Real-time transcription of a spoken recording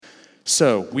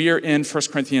So we are in 1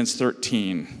 Corinthians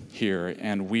 13 here,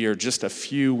 and we are just a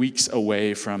few weeks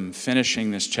away from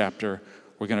finishing this chapter.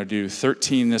 We're going to do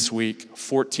 13 this week,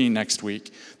 14 next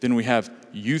week. Then we have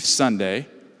Youth Sunday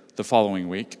the following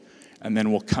week, and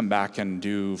then we'll come back and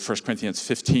do 1 Corinthians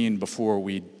 15 before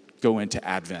we go into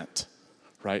Advent,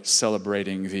 right?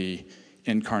 Celebrating the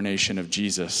incarnation of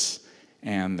Jesus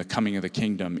and the coming of the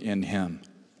kingdom in him.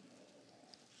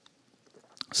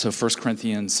 So 1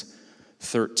 Corinthians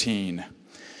 13.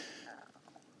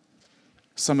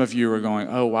 Some of you are going,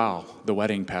 oh wow, the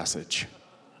wedding passage.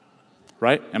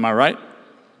 Right? Am I right?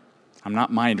 I'm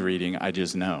not mind reading, I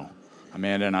just know.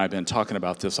 Amanda and I have been talking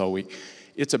about this all week.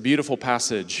 It's a beautiful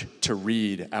passage to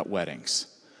read at weddings,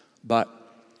 but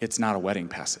it's not a wedding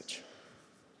passage.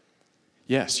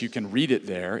 Yes, you can read it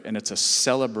there, and it's a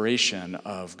celebration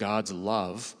of God's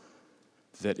love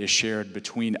that is shared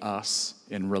between us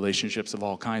in relationships of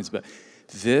all kinds, but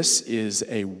this is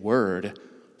a word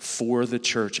for the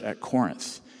church at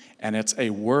Corinth. And it's a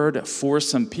word for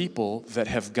some people that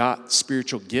have got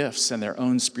spiritual gifts and their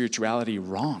own spirituality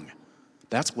wrong.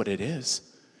 That's what it is.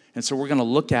 And so we're going to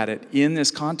look at it in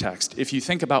this context. If you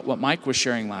think about what Mike was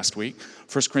sharing last week,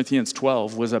 1 Corinthians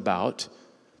 12 was about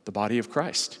the body of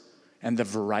Christ and the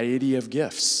variety of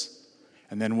gifts.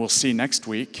 And then we'll see next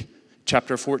week,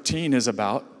 chapter 14 is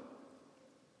about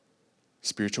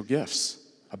spiritual gifts,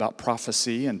 about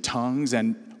prophecy and tongues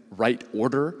and right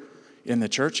order in the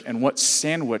church, and what's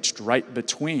sandwiched right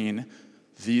between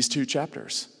these two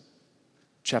chapters,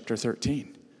 chapter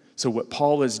 13. So what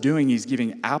Paul is doing, he's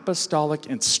giving apostolic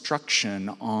instruction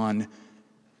on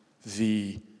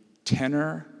the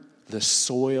tenor, the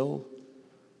soil,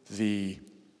 the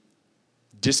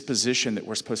disposition that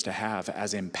we're supposed to have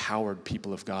as empowered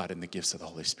people of God in the gifts of the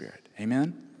Holy Spirit.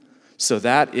 Amen? So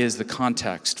that is the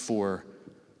context for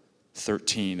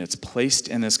 13. It's placed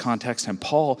in this context, and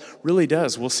Paul really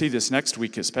does, we'll see this next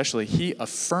week especially, he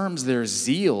affirms their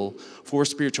zeal for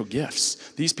spiritual gifts.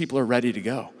 These people are ready to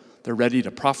go. They're ready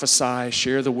to prophesy,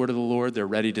 share the word of the Lord. They're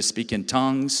ready to speak in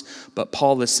tongues. But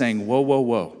Paul is saying, whoa, whoa,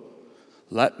 whoa.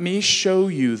 Let me show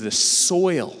you the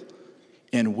soil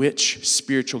in which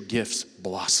spiritual gifts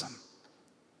blossom.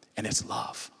 And it's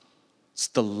love. It's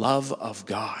the love of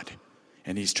God.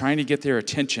 And he's trying to get their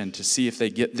attention to see if they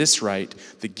get this right.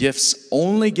 The gifts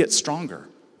only get stronger.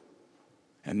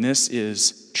 And this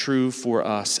is true for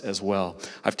us as well.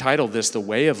 I've titled this The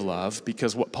Way of Love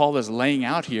because what Paul is laying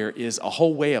out here is a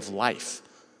whole way of life.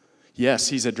 Yes,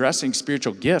 he's addressing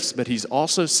spiritual gifts, but he's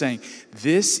also saying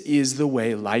this is the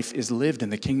way life is lived in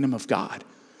the kingdom of God.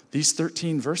 These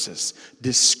 13 verses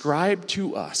describe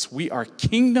to us we are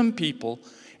kingdom people,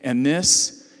 and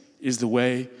this is the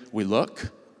way we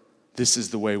look. This is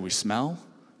the way we smell.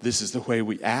 This is the way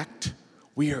we act.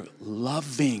 We are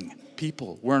loving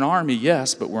people. We're an army,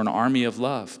 yes, but we're an army of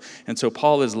love. And so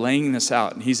Paul is laying this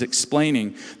out, and he's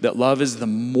explaining that love is the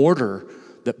mortar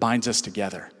that binds us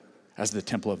together as the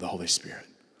temple of the Holy Spirit.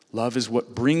 Love is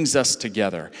what brings us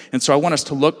together. And so I want us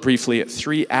to look briefly at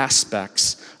three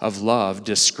aspects of love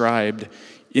described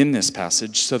in this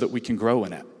passage so that we can grow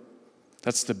in it.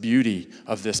 That's the beauty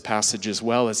of this passage as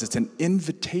well, as it's an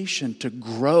invitation to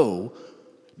grow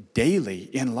daily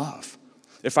in love.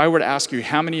 If I were to ask you,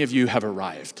 how many of you have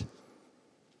arrived?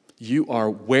 You are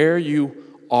where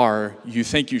you are, you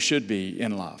think you should be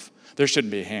in love. There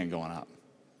shouldn't be a hand going up.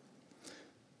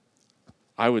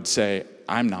 I would say,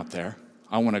 I'm not there.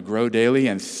 I want to grow daily,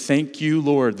 and thank you,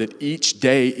 Lord, that each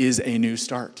day is a new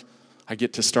start. I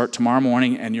get to start tomorrow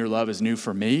morning, and your love is new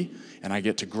for me, and I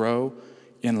get to grow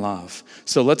in love.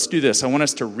 So let's do this. I want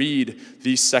us to read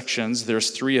these sections.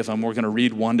 There's 3 of them. We're going to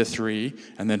read 1 to 3,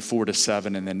 and then 4 to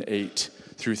 7, and then 8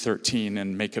 through 13,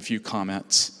 and make a few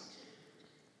comments.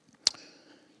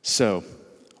 So,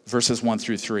 verses 1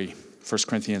 through 3, 1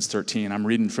 Corinthians 13. I'm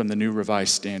reading from the New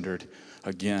Revised Standard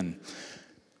again.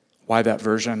 Why that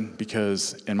version?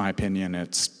 Because, in my opinion,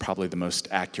 it's probably the most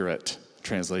accurate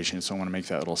translation, so I want to make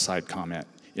that little side comment.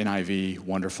 NIV,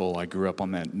 wonderful. I grew up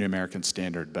on the New American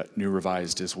Standard, but New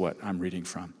Revised is what I'm reading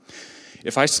from.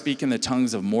 If I speak in the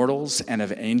tongues of mortals and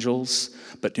of angels,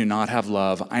 but do not have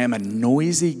love, I am a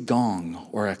noisy gong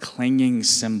or a clanging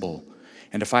cymbal.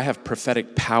 And if I have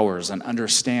prophetic powers and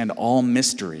understand all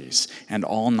mysteries and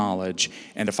all knowledge,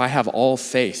 and if I have all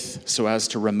faith so as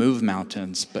to remove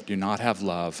mountains, but do not have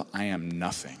love, I am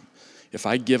nothing. If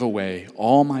I give away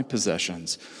all my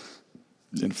possessions,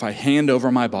 and if I hand over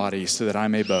my body so that I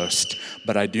may boast,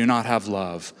 but I do not have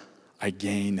love, I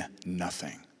gain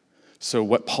nothing. So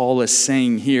what Paul is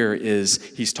saying here is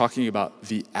he's talking about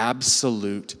the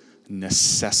absolute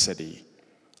necessity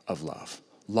of love.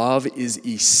 Love is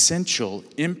essential,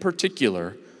 in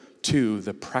particular, to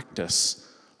the practice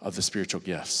of the spiritual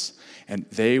gifts. And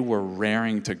they were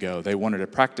raring to go. They wanted to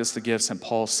practice the gifts, and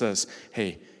Paul says,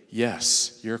 hey,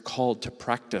 yes, you're called to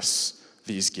practice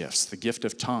these gifts. The gift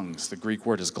of tongues, the Greek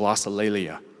word is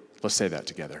glossolalia. Let's say that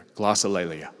together,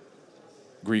 glossolalia,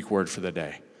 Greek word for the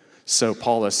day. So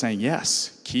Paul is saying,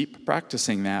 yes, keep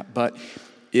practicing that, but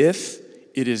if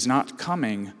it is not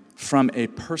coming from a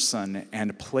person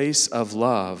and place of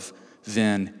love,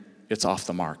 then it's off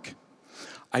the mark.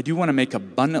 I do want to make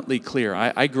abundantly clear,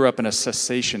 I grew up in a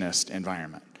cessationist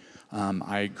environment.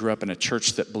 I grew up in a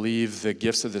church that believed the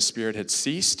gifts of the Spirit had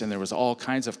ceased, and there was all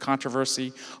kinds of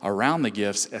controversy around the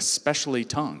gifts, especially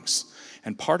tongues.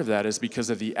 And part of that is because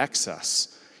of the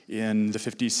excess in the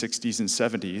 50s, 60s, and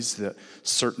 70s that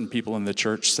certain people in the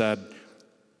church said,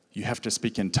 you have to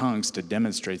speak in tongues to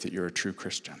demonstrate that you're a true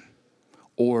Christian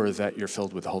or that you're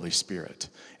filled with the Holy Spirit.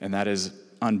 And that is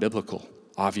unbiblical,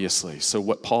 obviously. So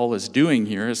what Paul is doing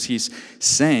here is he's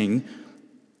saying,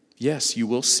 yes, you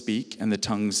will speak in the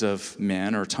tongues of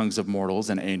men or tongues of mortals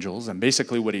and angels. And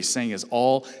basically what he's saying is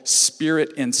all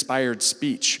Spirit-inspired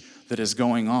speech that is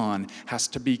going on has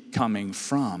to be coming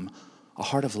from a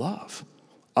heart of love.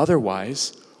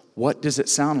 Otherwise, what does it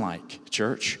sound like,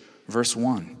 church? Verse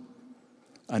 1,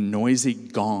 a noisy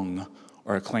gong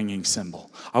or a clanging cymbal.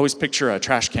 I always picture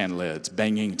trash can lids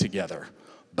banging together.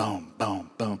 Boom,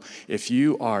 boom, boom. If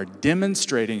you are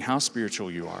demonstrating how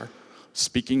spiritual you are,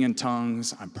 speaking in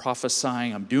tongues, I'm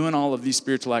prophesying, I'm doing all of these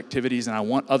spiritual activities, and I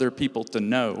want other people to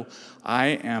know I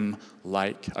am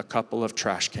like a couple of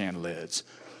trash can lids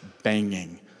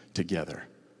banging together.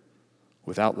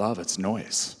 Without love, it's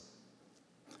noise.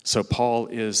 So Paul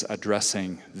is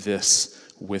addressing this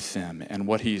with them, and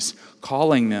what he's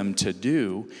calling them to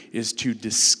do is to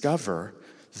discover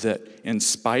that in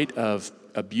spite of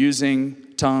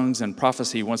abusing tongues and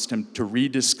prophecy, he wants them to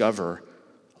rediscover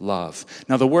love.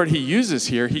 Now, the word he uses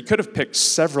here, he could have picked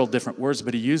several different words,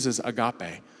 but he uses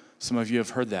agape. Some of you have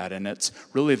heard that, and it's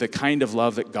really the kind of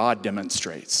love that God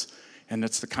demonstrates. And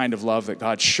it's the kind of love that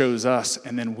God shows us,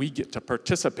 and then we get to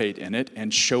participate in it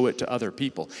and show it to other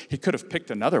people. He could have picked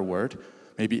another word,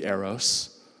 maybe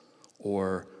eros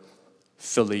or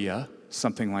philia,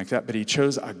 something like that, but he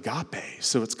chose agape.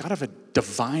 So it's got a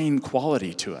divine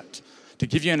quality to it. To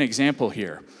give you an example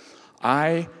here,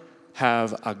 I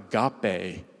have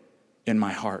agape in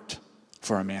my heart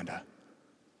for Amanda.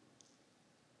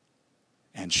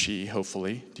 And she,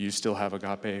 hopefully, do you still have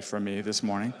agape for me this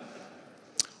morning?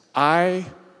 I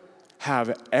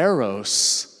have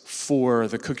eros for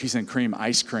the cookies and cream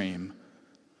ice cream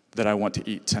that I want to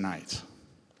eat tonight.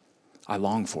 I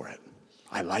long for it.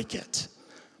 I like it.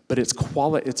 But it's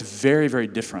very, very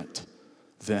different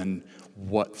than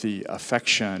what the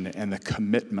affection and the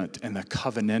commitment and the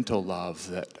covenantal love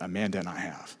that Amanda and I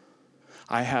have.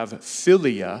 I have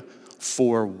philia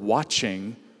for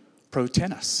watching pro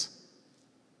tennis.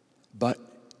 But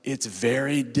it's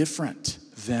very different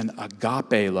than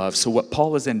agape love. So what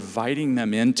Paul is inviting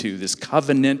them into, this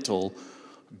covenantal,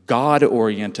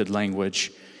 God-oriented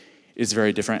language, is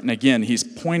very different. And again, he's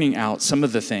pointing out some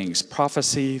of the things,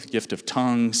 prophecy, the gift of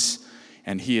tongues,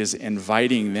 and he is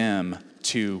inviting them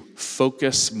to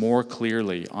focus more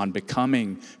clearly on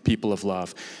becoming people of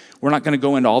love. We're not going to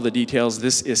go into all the details.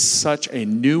 This is such a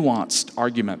nuanced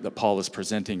argument that Paul is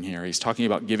presenting here. He's talking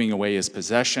about giving away his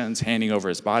possessions, handing over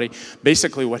his body.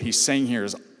 Basically, what he's saying here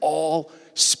is all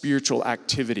spiritual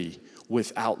activity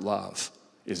without love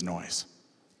is noise.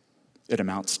 It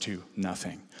amounts to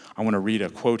nothing. I want to read a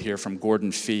quote here from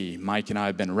Gordon Fee. Mike and I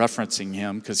have been referencing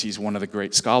him because he's one of the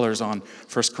great scholars on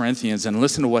 1 Corinthians, and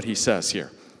listen to what he says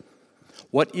here.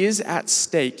 What is at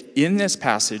stake in this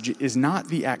passage is not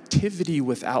the activity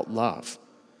without love,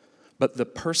 but the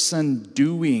person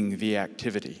doing the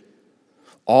activity.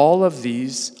 All of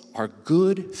these are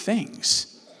good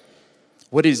things.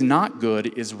 What is not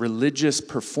good is religious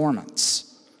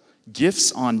performance,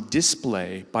 gifts on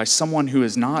display by someone who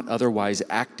is not otherwise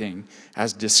acting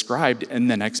as described in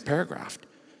the next paragraph.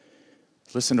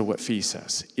 Listen to what Fee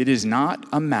says. It is not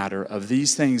a matter of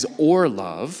these things or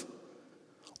love,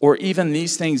 or even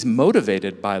these things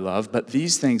motivated by love, but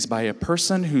these things by a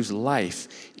person whose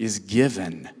life is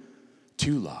given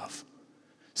to love.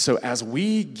 So as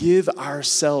we give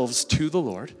ourselves to the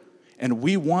Lord, and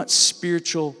we want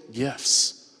spiritual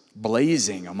gifts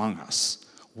blazing among us,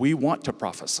 we want to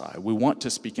prophesy, we want to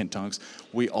speak in tongues,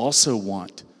 we also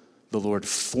want the Lord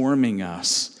forming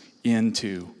us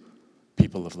into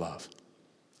people of love.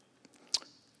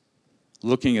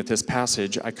 Looking at this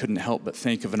passage, I couldn't help but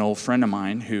think of an old friend of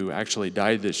mine who actually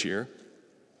died this year,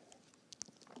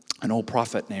 an old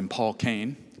prophet named Paul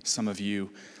Cain. Some of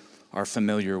you are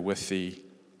familiar with the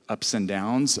ups and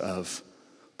downs of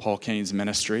Paul Cain's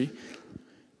ministry.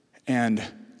 And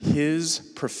his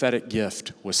prophetic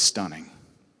gift was stunning.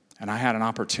 And I had an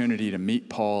opportunity to meet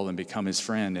Paul and become his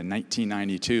friend in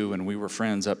 1992, and we were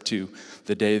friends up to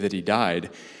the day that he died.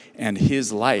 And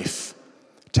his life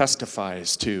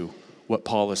testifies to what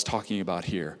Paul is talking about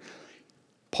here.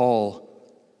 Paul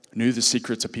knew the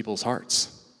secrets of people's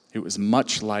hearts. It was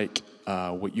much like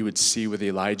what you would see with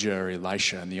Elijah or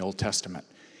Elisha in the Old Testament.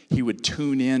 He would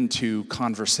tune into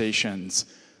conversations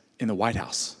in the White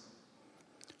House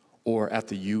or at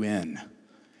the UN,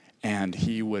 and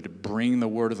he would bring the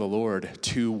word of the Lord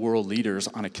to world leaders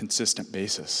on a consistent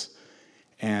basis.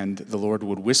 And the Lord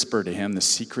would whisper to him the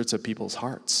secrets of people's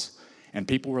hearts. And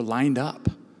people were lined up.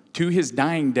 To his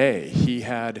dying day, he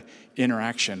had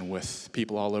interaction with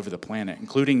people all over the planet,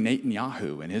 including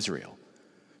Netanyahu in Israel.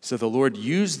 So the Lord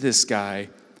used this guy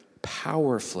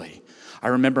powerfully. I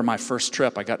remember my first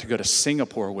trip. I got to go to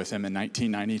Singapore with him in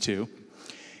 1992,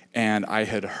 and I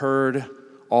had heard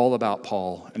all about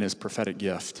Paul and his prophetic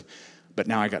gift, but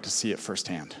now I got to see it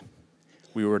firsthand.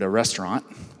 We were at a restaurant.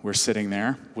 We're sitting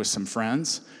there with some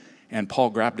friends, and Paul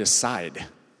grabbed his side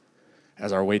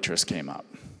as our waitress came up.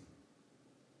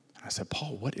 I said,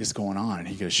 "Paul, what is going on?" And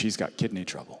he goes, "She's got kidney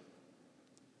trouble."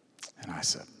 And I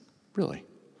said, "Really?"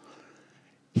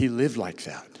 He lived like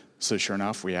that. So sure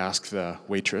enough, we asked the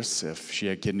waitress if she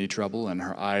had kidney trouble, and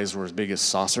her eyes were as big as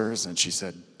saucers, and she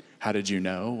said, "How did you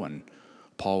know?" And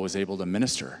Paul was able to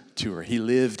minister to her. He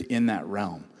lived in that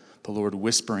realm, the Lord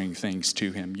whispering things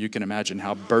to him. You can imagine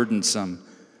how burdensome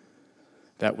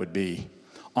that would be.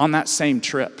 On that same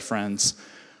trip, friends,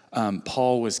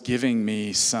 Paul was giving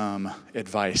me some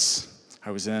advice. I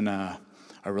was in a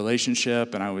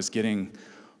relationship, and I was getting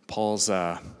Paul's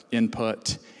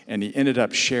input, and he ended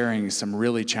up sharing some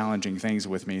really challenging things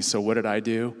with me. So what did I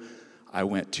do? I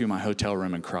went to my hotel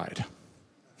room and cried.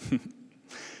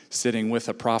 Sitting with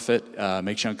a prophet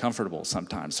makes you uncomfortable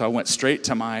sometimes. So I went straight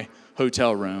to my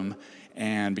hotel room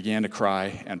and began to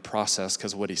cry and process,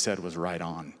 because what he said was right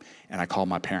on. And I called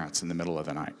my parents in the middle of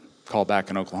the night. Called back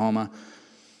in Oklahoma,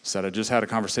 said I just had a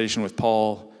conversation with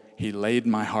Paul. He laid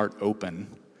my heart open,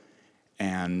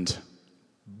 and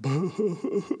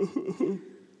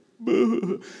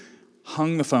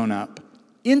hung the phone up.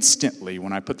 Instantly,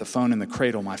 when I put the phone in the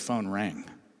cradle, my phone rang.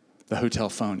 The hotel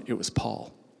phone, it was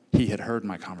Paul. He had heard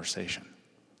my conversation.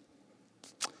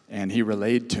 And he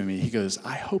relayed to me, he goes,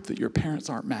 "I hope that your parents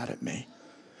aren't mad at me."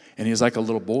 And he was like a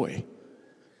little boy.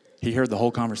 He heard the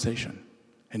whole conversation.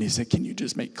 And he said, "Can you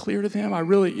just make clear to them? I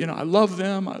really, I love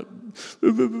them."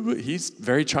 He's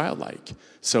very childlike.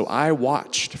 So I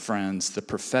watched, friends, the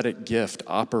prophetic gift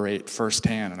operate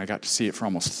firsthand, and I got to see it for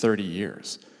almost 30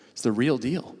 years. It's the real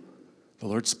deal. The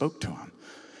Lord spoke to him.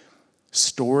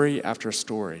 Story after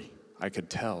story, I could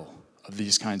tell of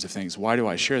these kinds of things. Why do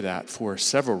I share that? For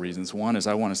several reasons. One is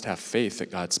I want us to have faith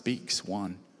that God speaks,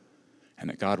 one, and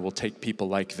that God will take people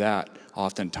like that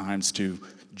oftentimes to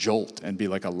jolt and be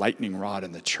like a lightning rod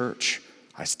in the church.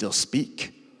 I still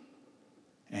speak.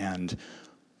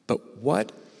 But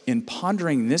what, in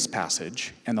pondering this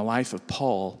passage and the life of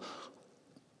Paul,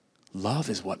 love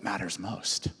is what matters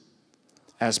most.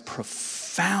 As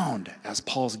profound as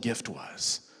Paul's gift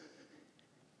was,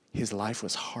 his life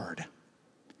was hard.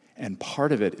 And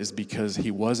part of it is because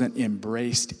he wasn't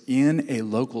embraced in a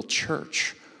local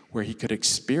church where he could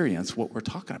experience what we're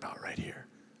talking about right here.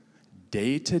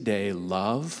 Day-to-day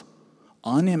love,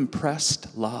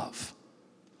 unimpressed love,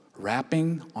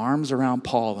 wrapping arms around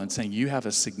Paul and saying, "You have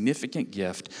a significant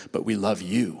gift, but we love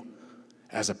you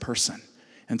as a person."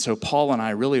 And so Paul and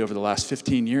I really over the last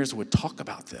 15 years would talk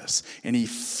about this. And he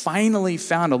finally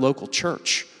found a local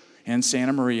church in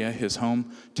Santa Maria, his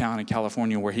hometown in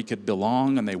California, where he could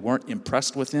belong, and they weren't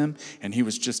impressed with him, and he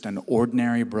was just an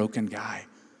ordinary broken guy.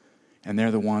 And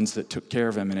they're the ones that took care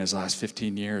of him in his last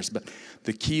 15 years. But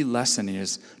the key lesson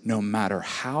is, no matter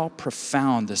how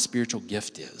profound the spiritual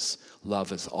gift is,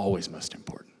 love is always most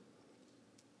important.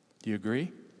 Do you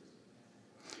agree?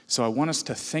 So I want us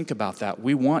to think about that.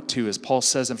 We want to, as Paul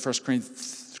says in 1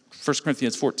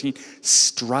 Corinthians 14,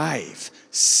 strive,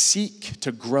 seek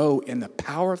to grow in the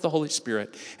power of the Holy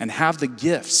Spirit and have the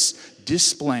gifts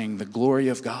displaying the glory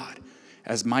of God.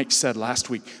 As Mike said last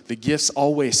week, the gifts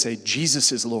always say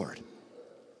Jesus is Lord.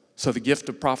 So the gift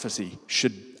of prophecy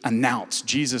should announce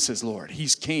Jesus is Lord.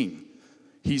 He's King.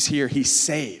 He's here. He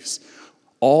saves.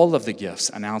 All of the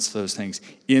gifts announce those things.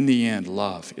 In the end,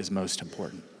 love is most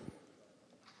important.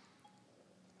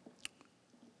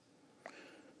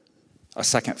 A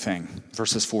second thing,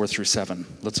 verses 4 through 7.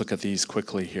 Let's look at these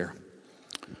quickly here.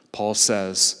 Paul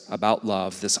says about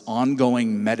love, this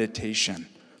ongoing meditation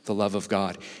the love of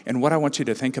God. And what I want you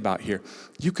to think about here,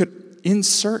 you could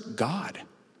insert God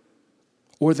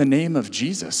or the name of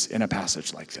Jesus in a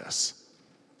passage like this.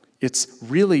 It's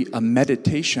really a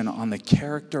meditation on the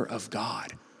character of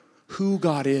God, who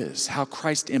God is, how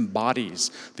Christ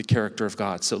embodies the character of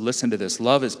God. So listen to this.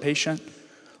 Love is patient.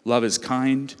 Love is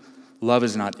kind. Love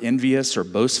is not envious or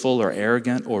boastful or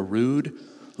arrogant or rude.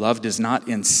 Love does not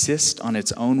insist on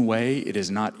its own way. It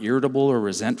is not irritable or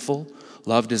resentful.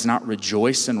 Love does not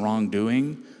rejoice in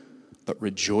wrongdoing, but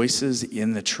rejoices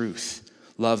in the truth.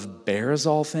 Love bears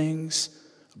all things,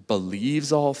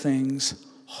 believes all things,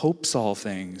 hopes all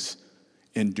things,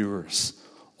 endures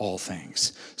all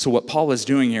things. So what Paul is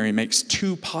doing here, he makes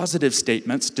 2 positive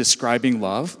statements describing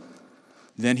love.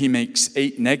 Then he makes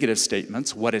 8 negative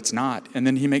statements, what it's not. And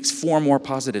then he makes 4 more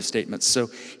positive statements. So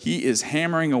he is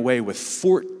hammering away with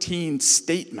 14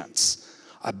 statements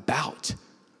about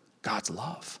God's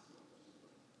love.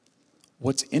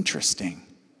 What's interesting,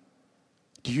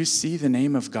 do you see the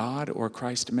name of God or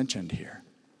Christ mentioned here?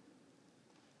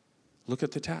 Look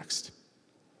at the text.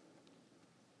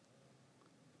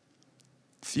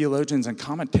 Theologians and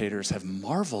commentators have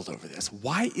marveled over this.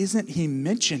 Why isn't he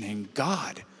mentioning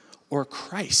God or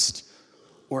Christ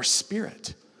or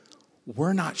Spirit?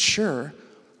 We're not sure,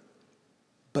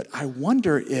 but I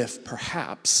wonder if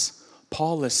perhaps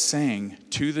Paul is saying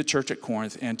to the church at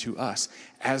Corinth and to us,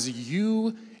 as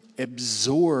you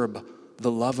absorb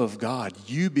the love of God,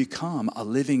 you become a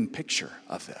living picture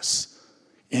of this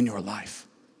in your life.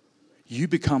 You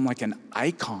become like an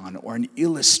icon or an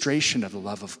illustration of the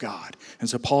love of God. And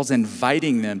so Paul's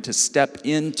inviting them to step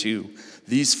into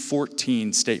these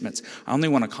 14 statements. I only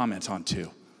want to comment on 2.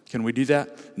 Can we do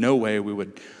that? No way we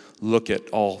would look at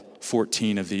all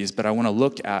 14 of these, but I want to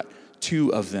look at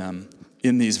 2 of them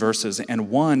in these verses. And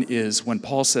one is when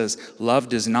Paul says, love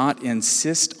does not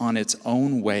insist on its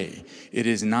own way. It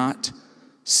is not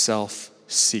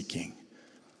self-seeking.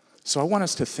 So I want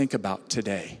us to think about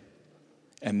today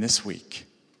and this week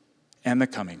and the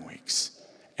coming weeks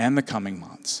and the coming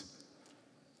months.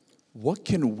 What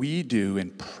can we do in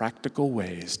practical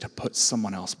ways to put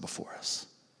someone else before us?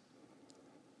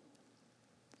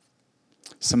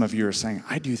 Some of you are saying,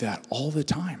 I do that all the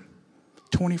time,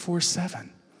 24/7.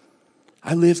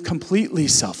 I live completely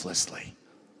selflessly.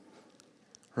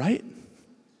 Right?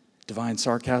 Divine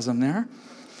sarcasm there.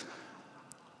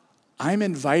 I'm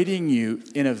inviting you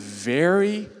in a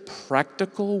very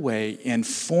practical way,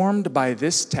 informed by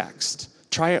this text.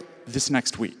 Try it this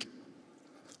next week.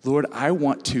 Lord, I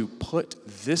want to put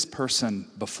this person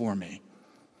before me,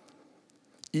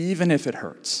 even if it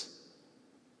hurts,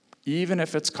 even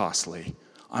if it's costly.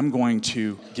 I'm going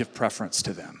to give preference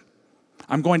to them.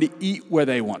 I'm going to eat where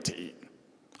they want to eat.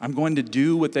 I'm going to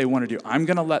do what they want to do. I'm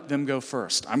going to let them go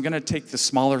first. I'm going to take the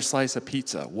smaller slice of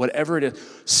pizza, whatever it is.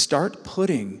 Start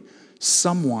putting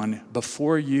someone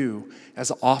before you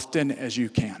as often as you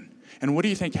can. And what do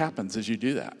you think happens as you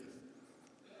do that?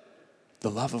 The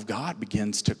love of God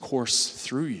begins to course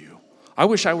through you. I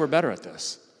wish I were better at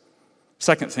this.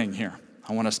 Second thing here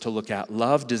I want us to look at,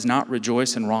 love does not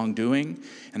rejoice in wrongdoing,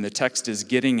 and the text is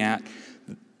getting at,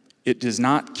 it does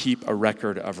not keep a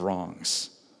record of wrongs.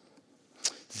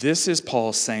 This is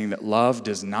Paul saying that love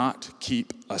does not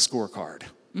keep a scorecard.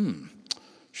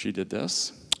 She did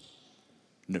this.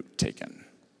 Note taken.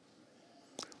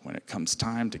 When it comes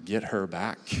time to get her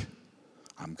back,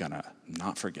 I'm going to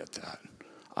not forget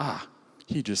that.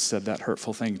 He just said that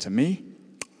hurtful thing to me.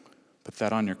 Put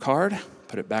that on your card.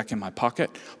 Put it back in my pocket.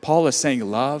 Paul is saying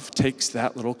love takes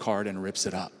that little card and rips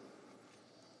it up.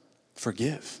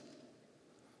 Forgive.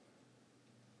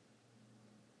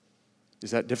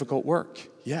 Is that difficult work?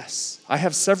 Yes. I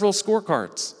have several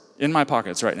scorecards in my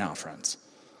pockets right now, friends,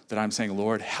 that I'm saying,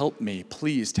 Lord, help me.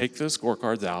 Please take those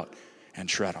scorecards out and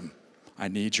shred them. I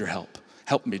need your help.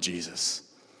 Help me, Jesus.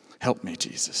 Help me,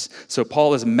 Jesus. So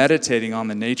Paul is meditating on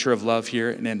the nature of love here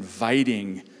and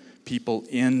inviting people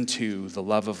into the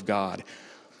love of God.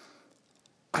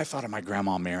 I thought of my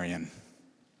grandma Marion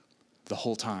the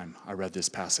whole time I read this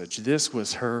passage. This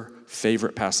was her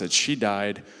favorite passage. She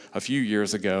died a few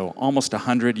years ago, almost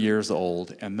 100 years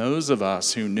old. And those of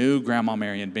us who knew Grandma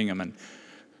Marion Bingaman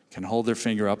can hold their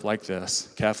finger up like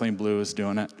this. Kathleen Blue is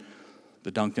doing it.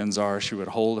 The Duncans are. She would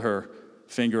hold her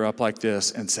finger up like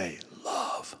this and say,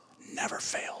 love never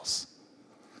fails.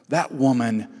 That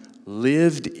woman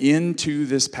lived into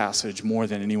this passage more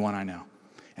than anyone I know.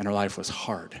 And her life was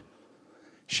hard.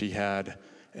 She had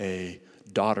a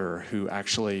daughter who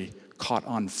actually caught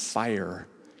on fire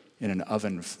in an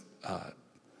oven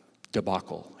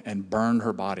debacle and burned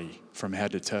her body from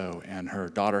head to toe. And her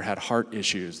daughter had heart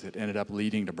issues that ended up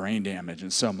leading to brain damage.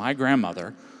 And so my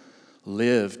grandmother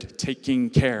lived taking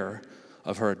care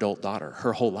of her adult daughter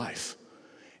her whole life.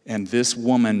 And this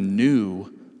woman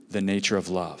knew the nature of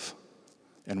love.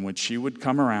 And when she would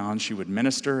come around, she would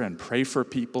minister and pray for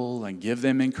people and give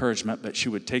them encouragement, but she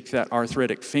would take that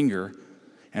arthritic finger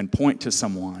and point to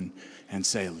someone and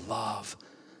say, love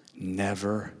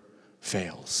never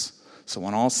fails. So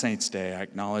on All Saints Day, I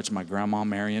acknowledge my grandma,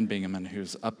 Marion Bingaman,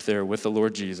 who's up there with the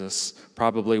Lord Jesus,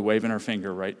 probably waving her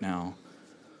finger right now,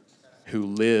 who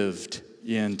lived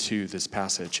into this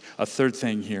passage. A third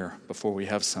thing here before we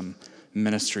have some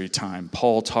ministry time.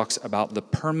 Paul talks about the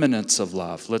permanence of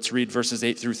love. Let's read verses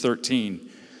 8 through 13.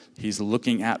 He's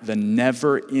looking at the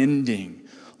never-ending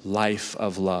life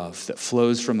of love that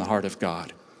flows from the heart of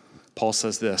God. Paul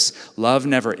says this, love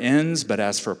never ends, but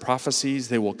as for prophecies,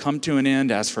 they will come to an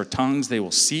end. As for tongues, they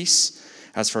will cease.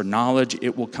 As for knowledge,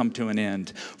 it will come to an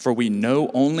end. For we know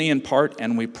only in part,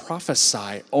 and we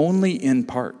prophesy only in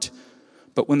part.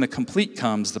 But when the complete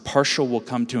comes, the partial will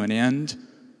come to an end.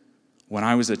 When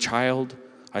I was a child,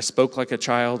 I spoke like a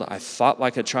child, I thought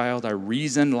like a child, I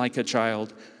reasoned like a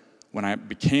child. When I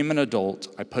became an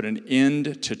adult, I put an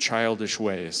end to childish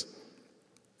ways.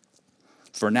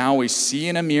 For now we see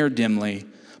in a mirror dimly,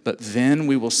 but then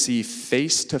we will see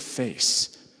face to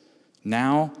face.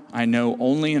 Now I know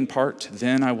only in part,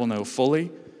 then I will know fully,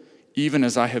 even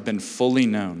as I have been fully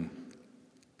known.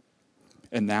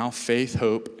 And now faith,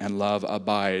 hope, and love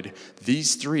abide.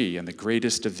 These three, and the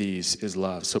greatest of these is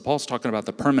love. So Paul's talking about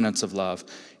the permanence of love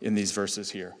in these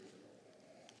verses here.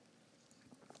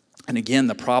 And again,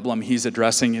 the problem he's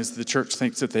addressing is the church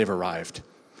thinks that they've arrived.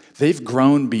 They've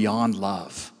grown beyond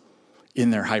love in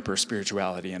their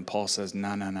hyper-spirituality. And Paul says,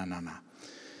 no.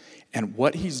 And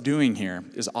what he's doing here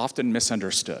is often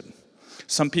misunderstood.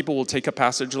 Some people will take a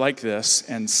passage like this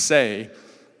and say,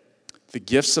 the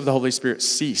gifts of the Holy Spirit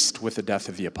ceased with the death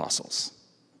of the apostles.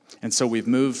 And so we've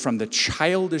moved from the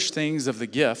childish things of the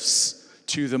gifts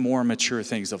to the more mature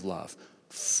things of love.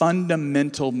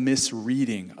 Fundamental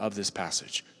misreading of this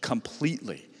passage,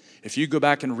 completely. If you go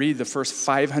back and read the first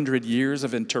 500 years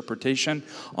of interpretation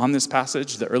on this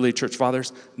passage, the early church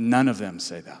fathers, none of them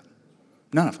say that.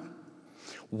 None of them.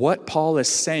 What Paul is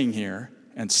saying here,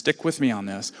 and stick with me on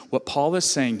this, what Paul is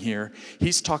saying here,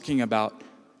 he's talking about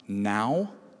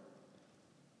now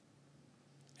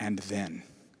and then.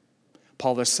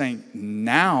 Paul is saying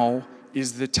now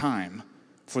is the time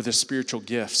for the spiritual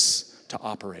gifts to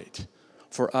operate,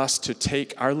 for us to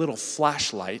take our little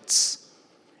flashlights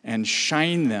and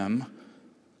shine them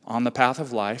on the path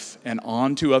of life and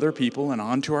onto other people and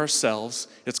onto ourselves.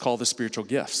 It's called the spiritual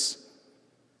gifts.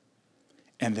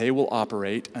 And they will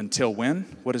operate until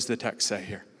when? What does the text say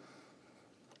here?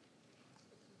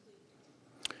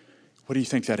 What do you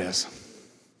think that is?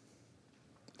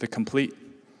 The complete.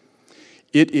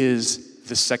 It is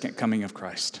the second coming of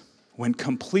Christ. When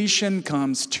completion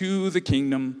comes to the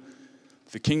kingdom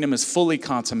is fully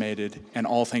consummated and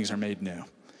all things are made new.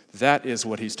 That is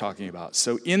what he's talking about.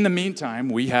 So in the meantime,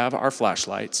 we have our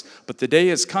flashlights, but the day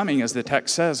is coming, as the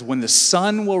text says, when the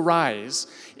sun will rise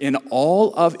in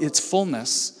all of its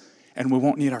fullness, and we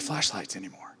won't need our flashlights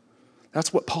anymore.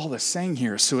 That's what Paul is saying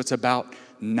here. So it's about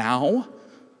now,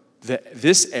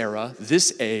 this era,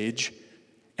 this age,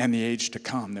 and the age to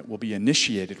come that will be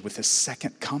initiated with the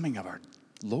second coming of our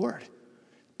Lord.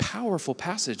 Powerful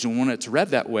passage, and when it's read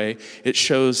that way, it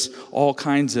shows all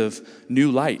kinds of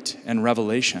new light and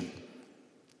revelation.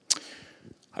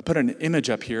 I put an image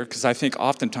up here because I think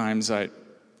oftentimes I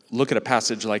look at a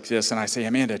passage like this and I say,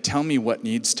 Amanda, tell me what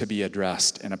needs to be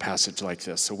addressed in a passage like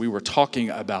this. So we were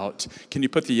talking about, can you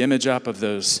put the image up of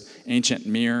those ancient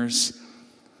mirrors?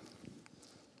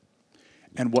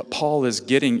 And what Paul is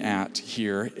getting at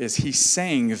here is he's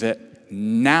saying that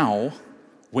now,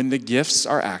 when the gifts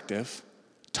are active,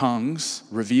 tongues,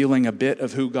 revealing a bit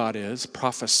of who God is,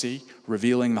 prophecy,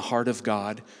 revealing the heart of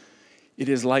God, it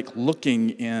is like looking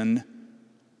in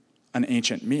an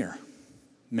ancient mirror.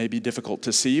 Maybe difficult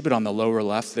to see, but on the lower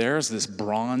left there is this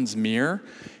bronze mirror,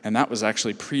 and that was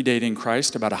actually predating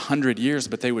Christ about 100 years,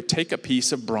 but they would take a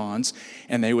piece of bronze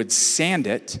and they would sand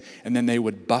it, and then they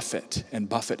would buff it and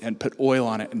put oil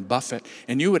on it and buff it,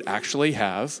 and you would actually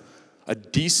have a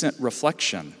decent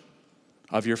reflection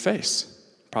of your face.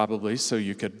 Probably so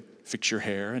you could fix your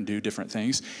hair and do different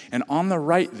things. And on the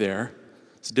right there,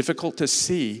 it's difficult to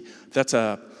see, that's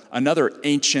another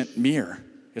ancient mirror.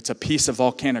 It's a piece of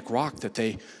volcanic rock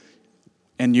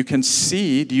and you can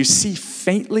see, do you see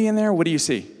faintly in there? What do you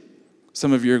see?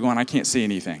 Some of you are going, I can't see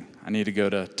anything. I need to go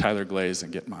to Tyler Glaze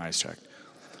and get my eyes checked.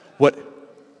 What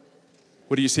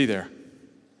do you see there?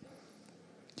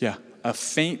 Yeah, a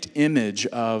faint image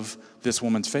of this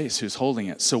woman's face who's holding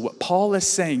it. So what Paul is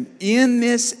saying, in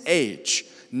this age,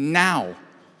 now,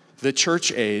 the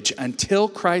church age, until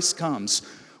Christ comes,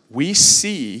 we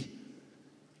see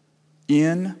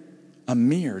in a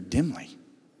mirror dimly.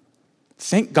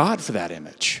 Thank God for that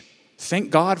image.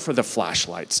 Thank God for the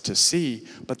flashlights to see.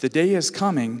 But the day is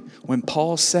coming when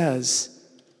Paul says,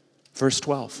 verse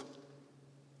 12,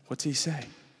 what's he say?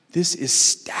 This is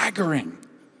staggering.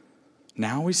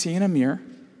 Now we see in a mirror,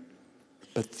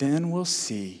 but then we'll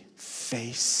see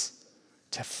face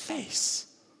to face.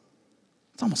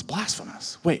 It's almost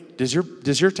blasphemous. Wait, does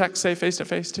your text say face to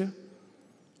face too?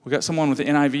 We got someone with the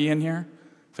NIV in here?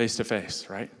 Face to face,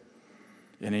 right?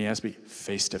 NASB,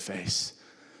 face to face.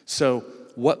 So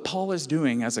what Paul is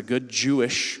doing as a good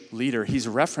Jewish leader, he's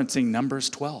referencing Numbers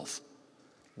 12,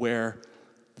 where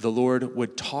the Lord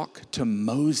would talk to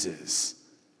Moses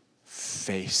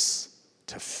face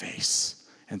to face.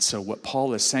 And so what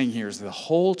Paul is saying here is the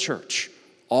whole church,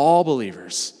 all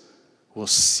believers, will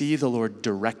see the Lord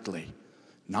directly,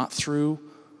 not through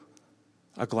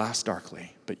a glass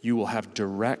darkly, but you will have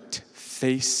direct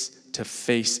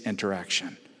face-to-face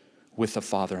interaction with the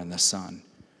Father and the Son.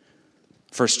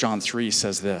 1 John 3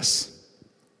 says this.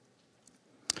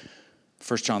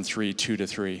 1 John 3,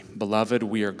 2-3. Beloved,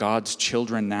 we are God's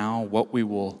children now. What we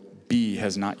will be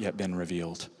has not yet been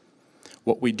revealed.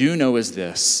 What we do know is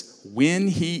this: when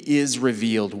he is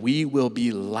revealed, we will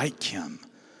be like him,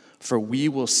 for we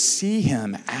will see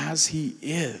him as he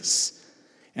is.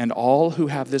 And all who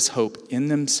have this hope in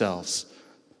themselves,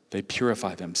 they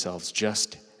purify themselves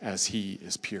just as he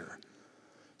is pure.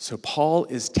 So Paul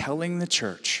is telling the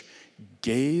church,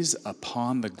 gaze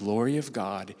upon the glory of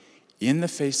God in the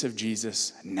face of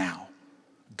Jesus now.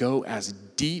 Go as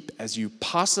deep as you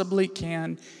possibly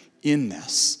can in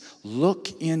this.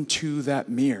 Look into that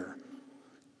mirror.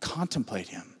 Contemplate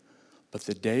him. But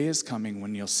the day is coming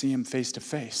when you'll see him face to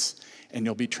face and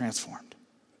you'll be transformed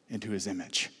into his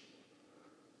image.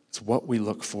 It's what we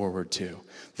look forward to.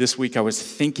 This week I was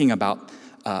thinking about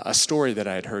a story that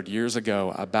I had heard years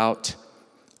ago about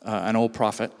an old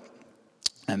prophet.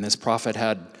 And this prophet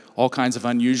had all kinds of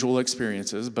unusual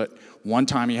experiences, but one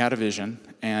time he had a vision,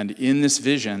 and in this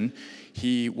vision,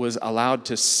 he was allowed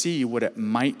to see what it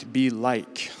might be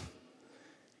like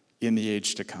in the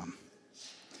age to come.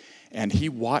 And he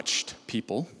watched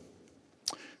people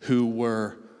who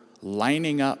were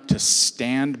lining up to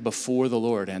stand before the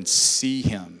Lord and see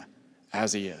him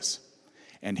as he is.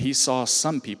 And he saw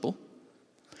some people,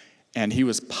 and he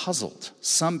was puzzled.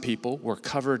 Some people were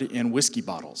covered in whiskey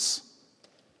bottles.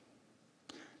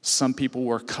 Some people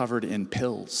were covered in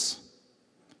pills.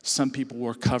 Some people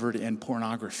were covered in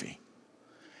pornography.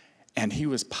 And he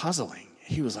was puzzling.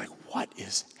 He was like, what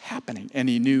is happening? And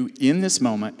he knew in this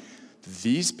moment,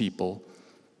 these people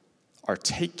are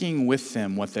taking with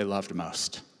them what they loved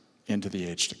most into the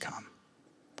age to come.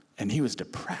 And he was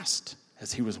depressed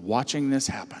as he was watching this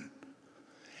happen.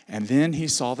 And then he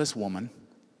saw this woman,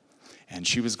 and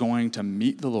she was going to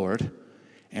meet the Lord,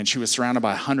 and she was surrounded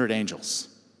by 100 angels,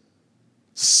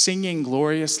 singing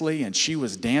gloriously, and she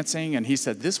was dancing, and he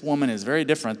said, this woman is very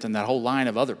different than that whole line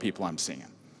of other people I'm seeing.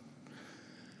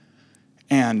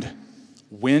 And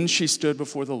when she stood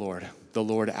before the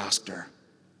Lord asked her,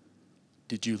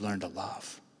 did you learn to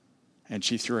love? And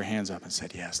she threw her hands up and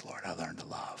said, yes, Lord, I learned to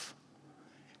love.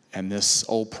 And this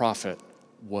old prophet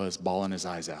was bawling his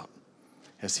eyes out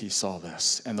as he saw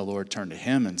this. And the Lord turned to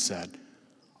him and said,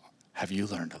 have you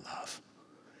learned to love?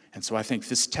 And so I think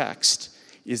this text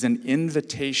is an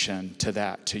invitation to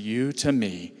that, to you, to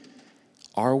me.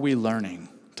 Are we learning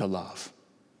to love?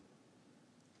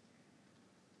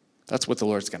 That's what the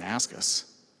Lord's going to ask us.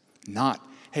 Not,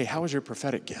 hey, how was your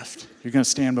prophetic gift? You're going to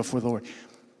stand before the Lord.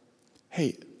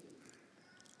 Hey,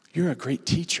 you're a great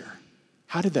teacher.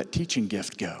 How did that teaching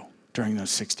gift go during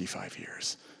those 65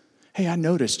 years? Hey, I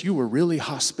noticed you were really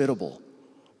hospitable.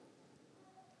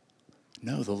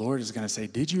 No, the Lord is going to say,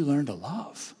 did you learn to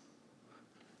love?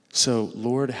 So,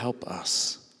 Lord, help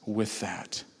us with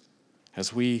that.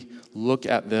 As we look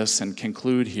at this and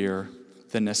conclude here,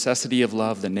 the necessity of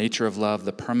love, the nature of love,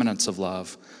 the permanence of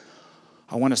love,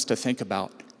 I want us to think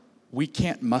about, we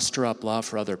can't muster up love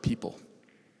for other people.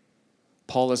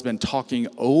 Paul has been talking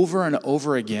over and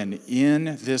over again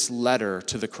in this letter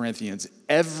to the Corinthians.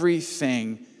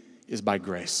 Everything is by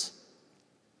grace.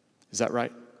 Is that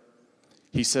right?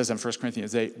 He says in 1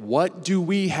 Corinthians 8, what do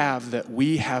we have that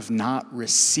we have not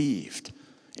received,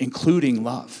 including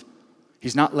love?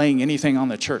 He's not laying anything on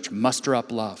the church. Muster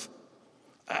up love.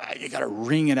 You got to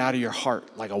wring it out of your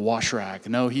heart like a wash rag.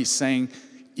 No, he's saying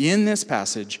in this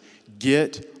passage,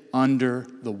 get under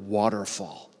the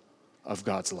waterfall of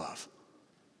God's love.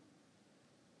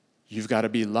 You've got to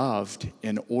be loved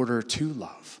in order to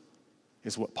love,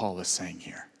 is what Paul is saying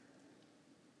here.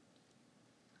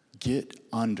 Get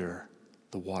under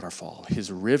the waterfall.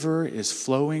 His river is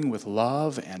flowing with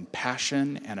love and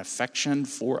passion and affection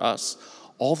for us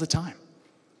all the time.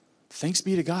 Thanks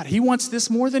be to God. He wants this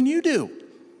more than you do,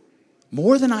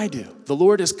 more than I do. The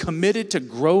Lord is committed to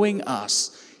growing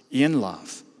us in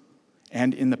love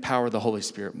and in the power of the Holy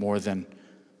Spirit more than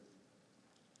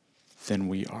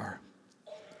we are.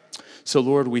 So,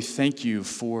 Lord, we thank you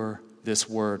for this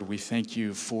word. We thank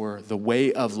you for the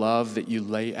way of love that you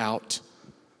lay out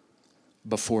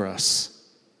before us.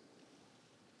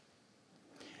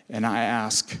 And I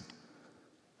ask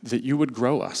that you would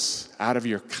grow us out of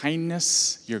your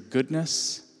kindness, your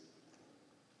goodness,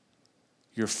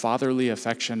 your fatherly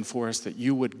affection for us, that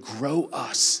you would grow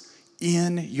us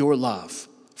in your love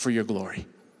for your glory.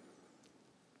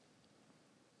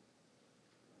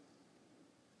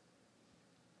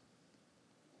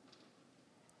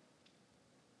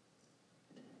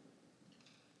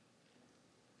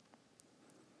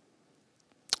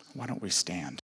 Why don't we stand?